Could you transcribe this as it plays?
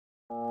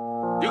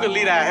You can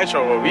leave that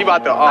intro, but we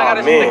about to,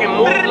 oh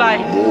man.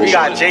 Like, we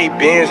got J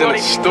Benz in the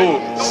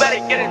stew. You better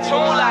get in tune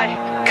like.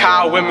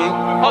 Kyle with me.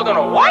 Hold on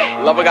a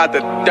what? Lover got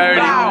the dirty,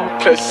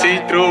 plus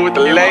see-through with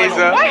the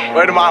laser.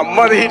 Word to my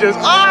mother, he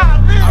just,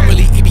 I'm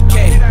really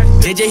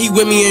EBK. JJ, he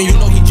with me and you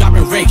know he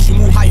dropping rakes.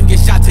 You move how you get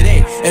shot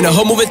today. And the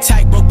whole move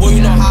attack, bro, boy, you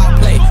know how I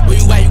play. Where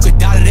you at, you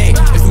could die today.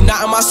 If you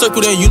not in my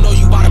circle, then you know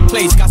you out of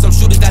place. Got some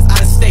shooters that's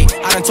out of state.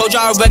 I done told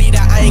y'all already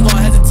that I ain't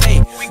gonna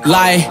hesitate.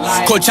 Like,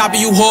 Coach Chopper,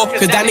 you whore,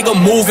 cause that nigga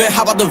moving.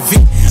 How about the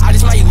V? I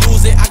just might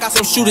lose it. I got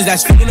some shooters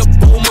that's feeding the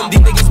boom.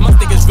 These niggas must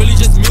think it's really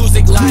just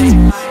music. Like,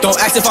 don't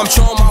ask if I'm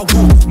showing my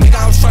woo. Nigga,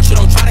 I'm structured,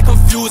 don't try to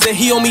confuse it.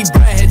 He owe me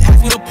bread,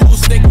 ask me to pool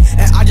stick,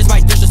 and I just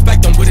might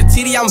disrespect him. With a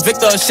TD, I'm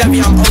Victor, a Chevy,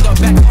 I'm older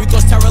back. We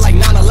cause terror like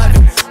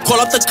 9/11.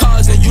 Call up the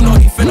cars and you know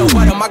he finna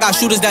wet him. I got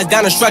shooters that's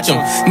down to stretch him.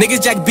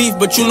 Niggas jack beef,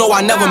 but you know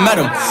I never met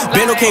him.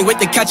 Bando can't wait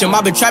to catch him.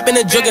 I been trapping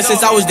and jugging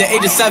since I was the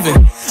age of 7.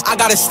 I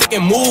got a stick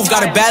and move,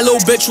 got a bad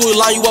little bitch who will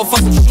line you up for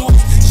some shoes.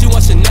 She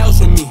wants Chanel's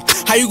from me.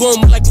 How you gon'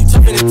 move like you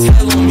toughin' and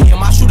tail on me? And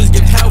my shooters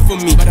give hell for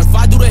me. But if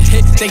I do the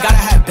hit, they gotta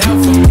have bail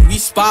for me. We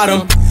spot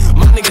them.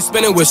 My niggas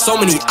spinning with so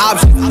many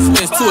options. I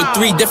swear it's 2 or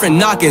 3 different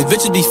knockers.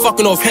 Bitches be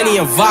fucking off Henny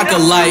and vodka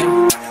like,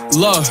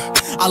 look,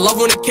 I love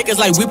when the kick is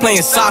like we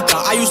playing soccer.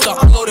 I used to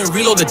unload and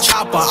reload the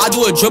chopper. I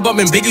do a drip up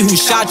and Biggie who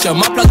shot ya.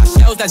 My plug got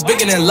shells that's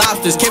bigger than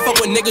lobsters. Can't fuck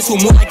with niggas who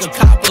move like a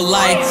copper.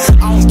 Like,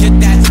 I don't get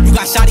that. You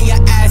got shot in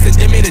your ass and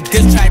then made a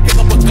diss track. Pick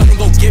up a gun and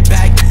go get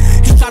back.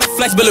 He try to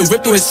flex, but it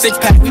rip through his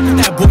 6-pack. We put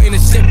that boy in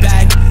a shit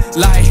bag.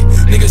 Like,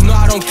 niggas know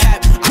I don't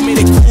cap. I made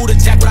it cool to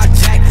jack what I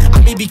jack. I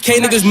mean BK,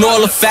 niggas know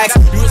all the facts.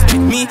 You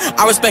respect me,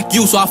 I respect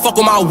you. So I fuck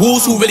with my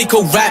woos who really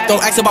could rap.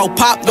 Don't ask about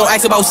Pop, don't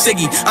ask about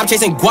Siggy. I'm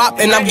chasing guap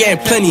and I'm getting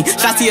plenty.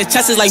 Shots to your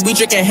chest is like we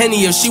drinking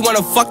Henny. If she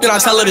wanna fuck, then I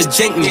tell her to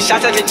jink me.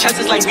 Shots at your chest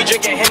is like we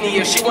drinking Henny.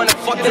 If she wanna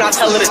fuck, then I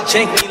tell her to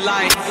jink me.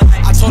 Like,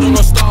 I told her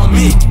don't start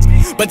me,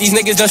 but these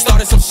niggas done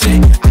started some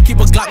shit. I keep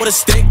a Glock with a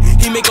stick.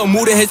 He make a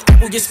move and his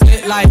apple get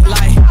split. Like,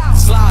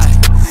 slide.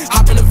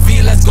 Hop in the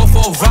V, let's go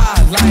for a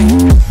ride.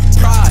 Like,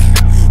 pride.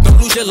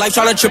 Don't lose your life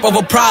tryna trip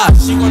over pride.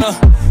 She wanna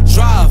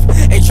drive,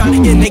 ain't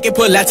tryna get naked,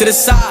 put that to the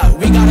side.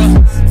 We got a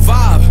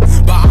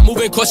vibe, but I'm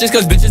moving cautious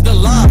cause bitches the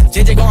line.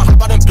 JJ gon'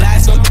 hop out and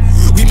blast them.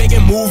 We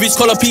making movies,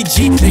 call a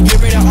PG. They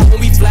get rated off when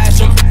we flash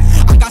them.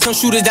 I got some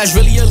shooters that's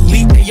really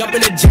elite. They up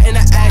in the jet in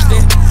the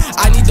Ashton.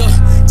 I need the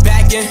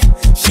back end.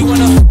 She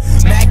wanna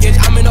mac it.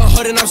 I'm in the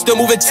hood and I'm still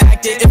moving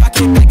tactic. If I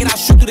can't back it, I'll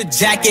shoot through the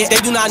jacket. They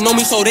do not know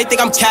me, so they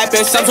think I'm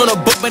capping. Subs on the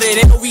book, but it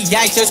ain't no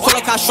reactions. Call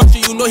a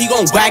construction, you know he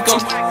gon' whack him.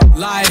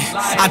 Like,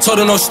 I told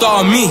him don't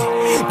start me,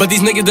 but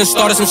these niggas done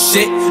started some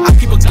shit. I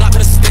keep a Glock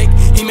with a stick.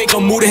 He make a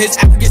move and his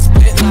apple get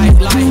split. Like,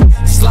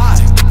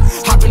 slide.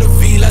 Hop in the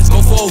V, let's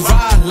go for a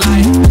ride.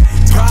 Like,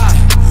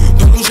 pride.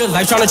 Don't lose your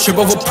life tryna trip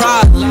over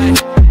pride. Like,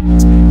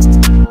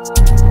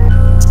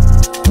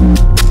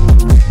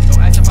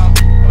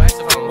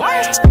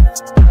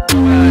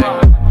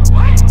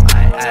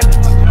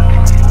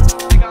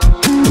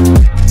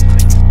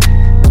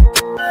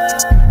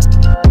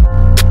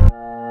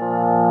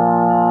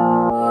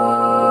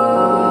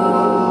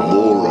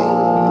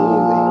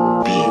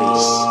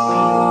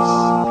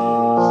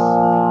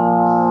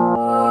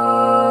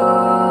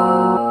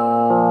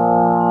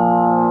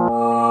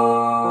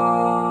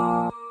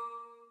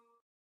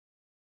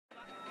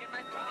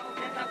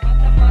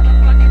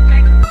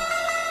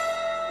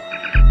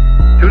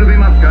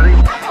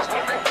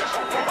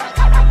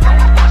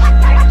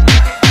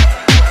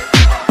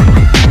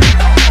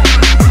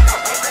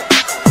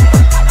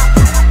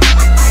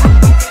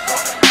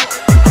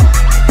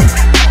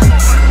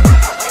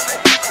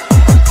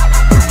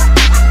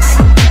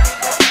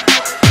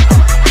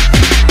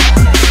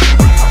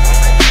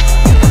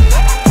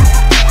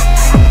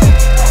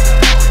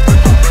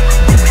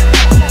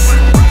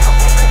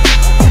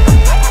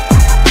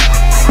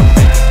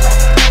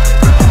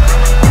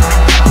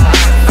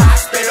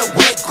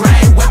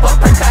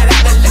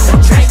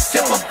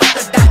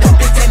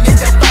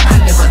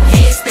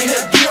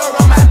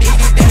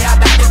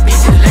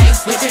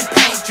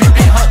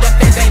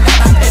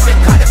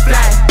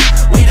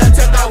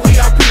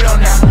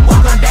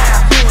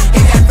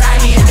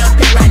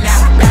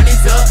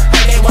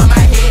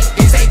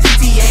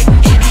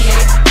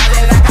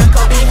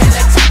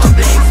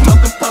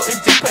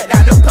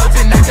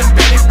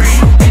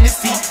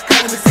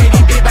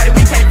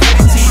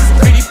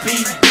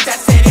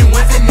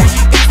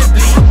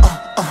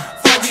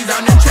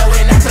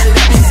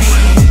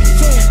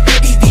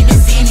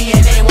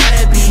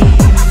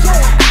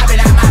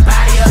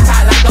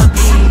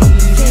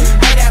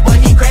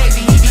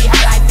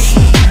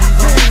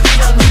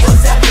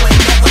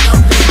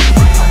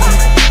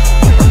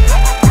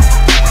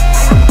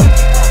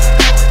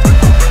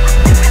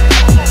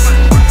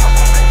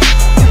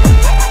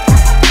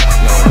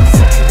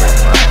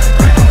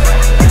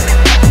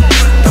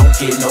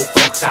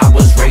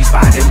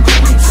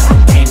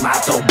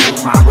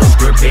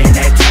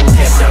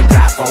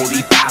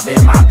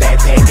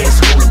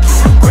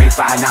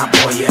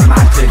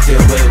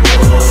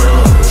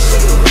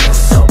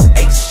 So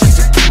H just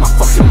to keep my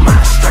fucking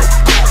mind straight.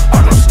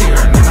 All I'm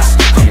steering and I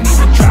stick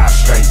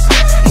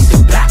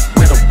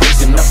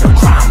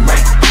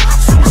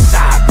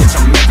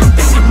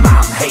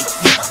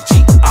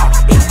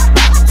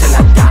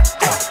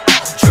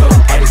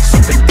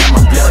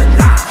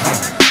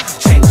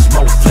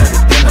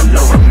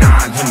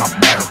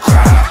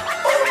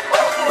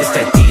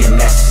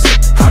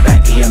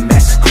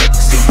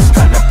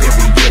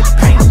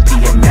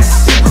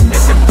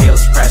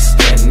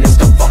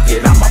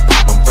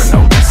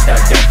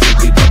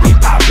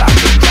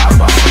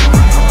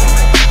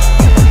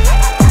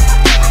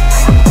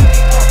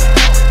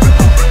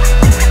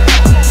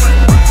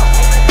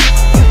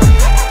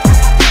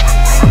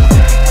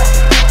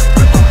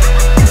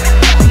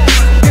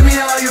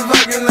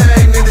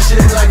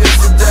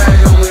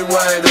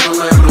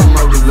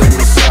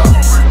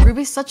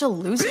such a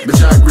loser?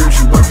 Bitch, I agree with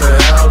you, what the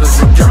hell? The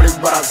security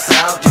brought us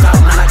out. You got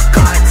none of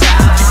cartel.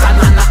 You got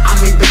none of I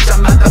mean, bitch,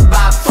 I'm at the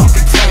vibe,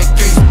 fucking tank,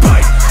 these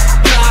bite.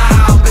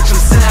 Down, bitch,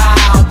 I'm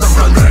sound, the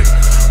running.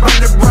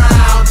 Run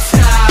around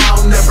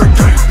town, never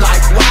drink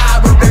like why,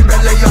 but they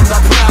really on the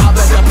prowl,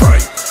 better pray.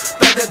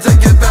 Better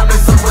take your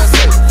family somewhere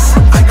safe.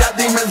 I got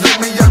demons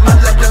with me, I'ma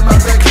let them up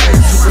their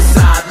cage.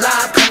 Suicide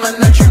live, coming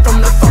at you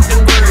from the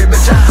fucking grave.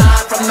 Bitch, I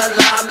hide from the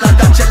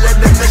limelight, I'm chillin'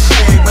 in the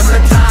shade. When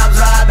the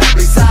time's right, I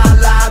be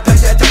sideline. Pay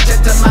attention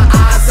to my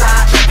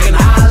eyesight, checking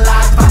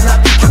highlights. Find the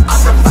picture of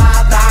the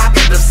five eye.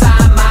 Get them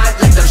side mic,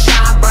 let them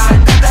shine bright.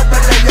 That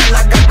belly, yeah,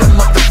 I got them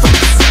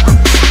motherfuckers.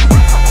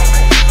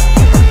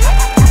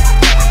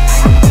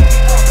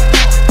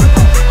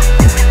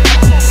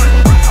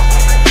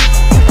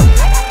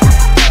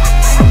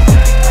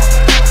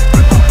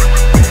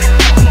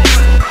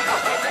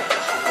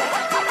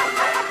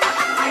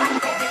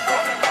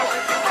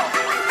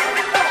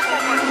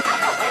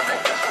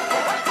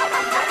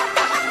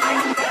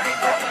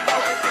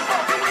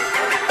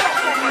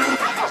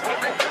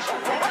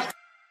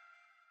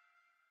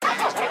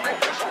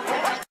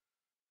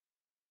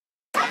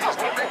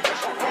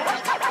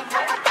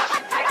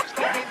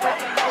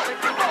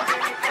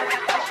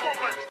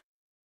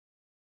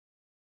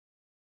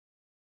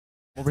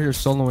 Over here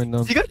soloing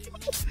them.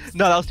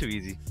 No, that was too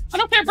easy. I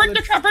don't care. Break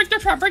the trap. Break the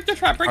trap. Break the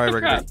trap. Break the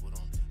trap.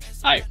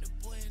 Alright.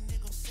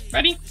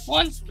 Ready?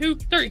 1, 2,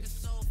 3.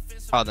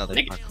 Oh no,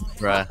 they fuck.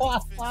 Bruh.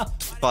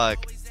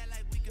 Fuck.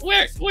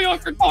 We are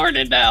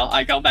recorded now.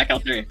 I go back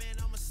out 3.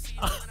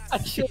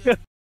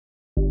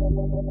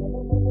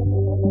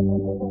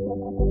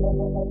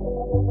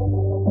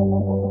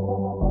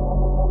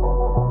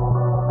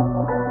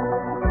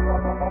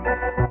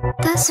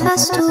 Das,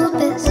 was du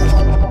bist,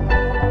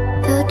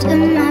 wird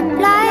immer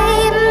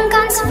bleiben,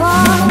 ganz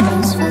wahr.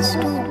 Das, was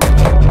du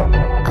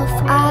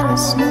auf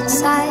alles nur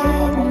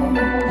zeigen.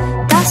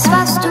 Das,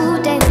 was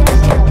du denkst,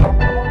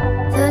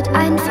 wird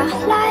einfach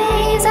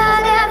leiser,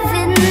 der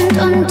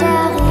Wind und der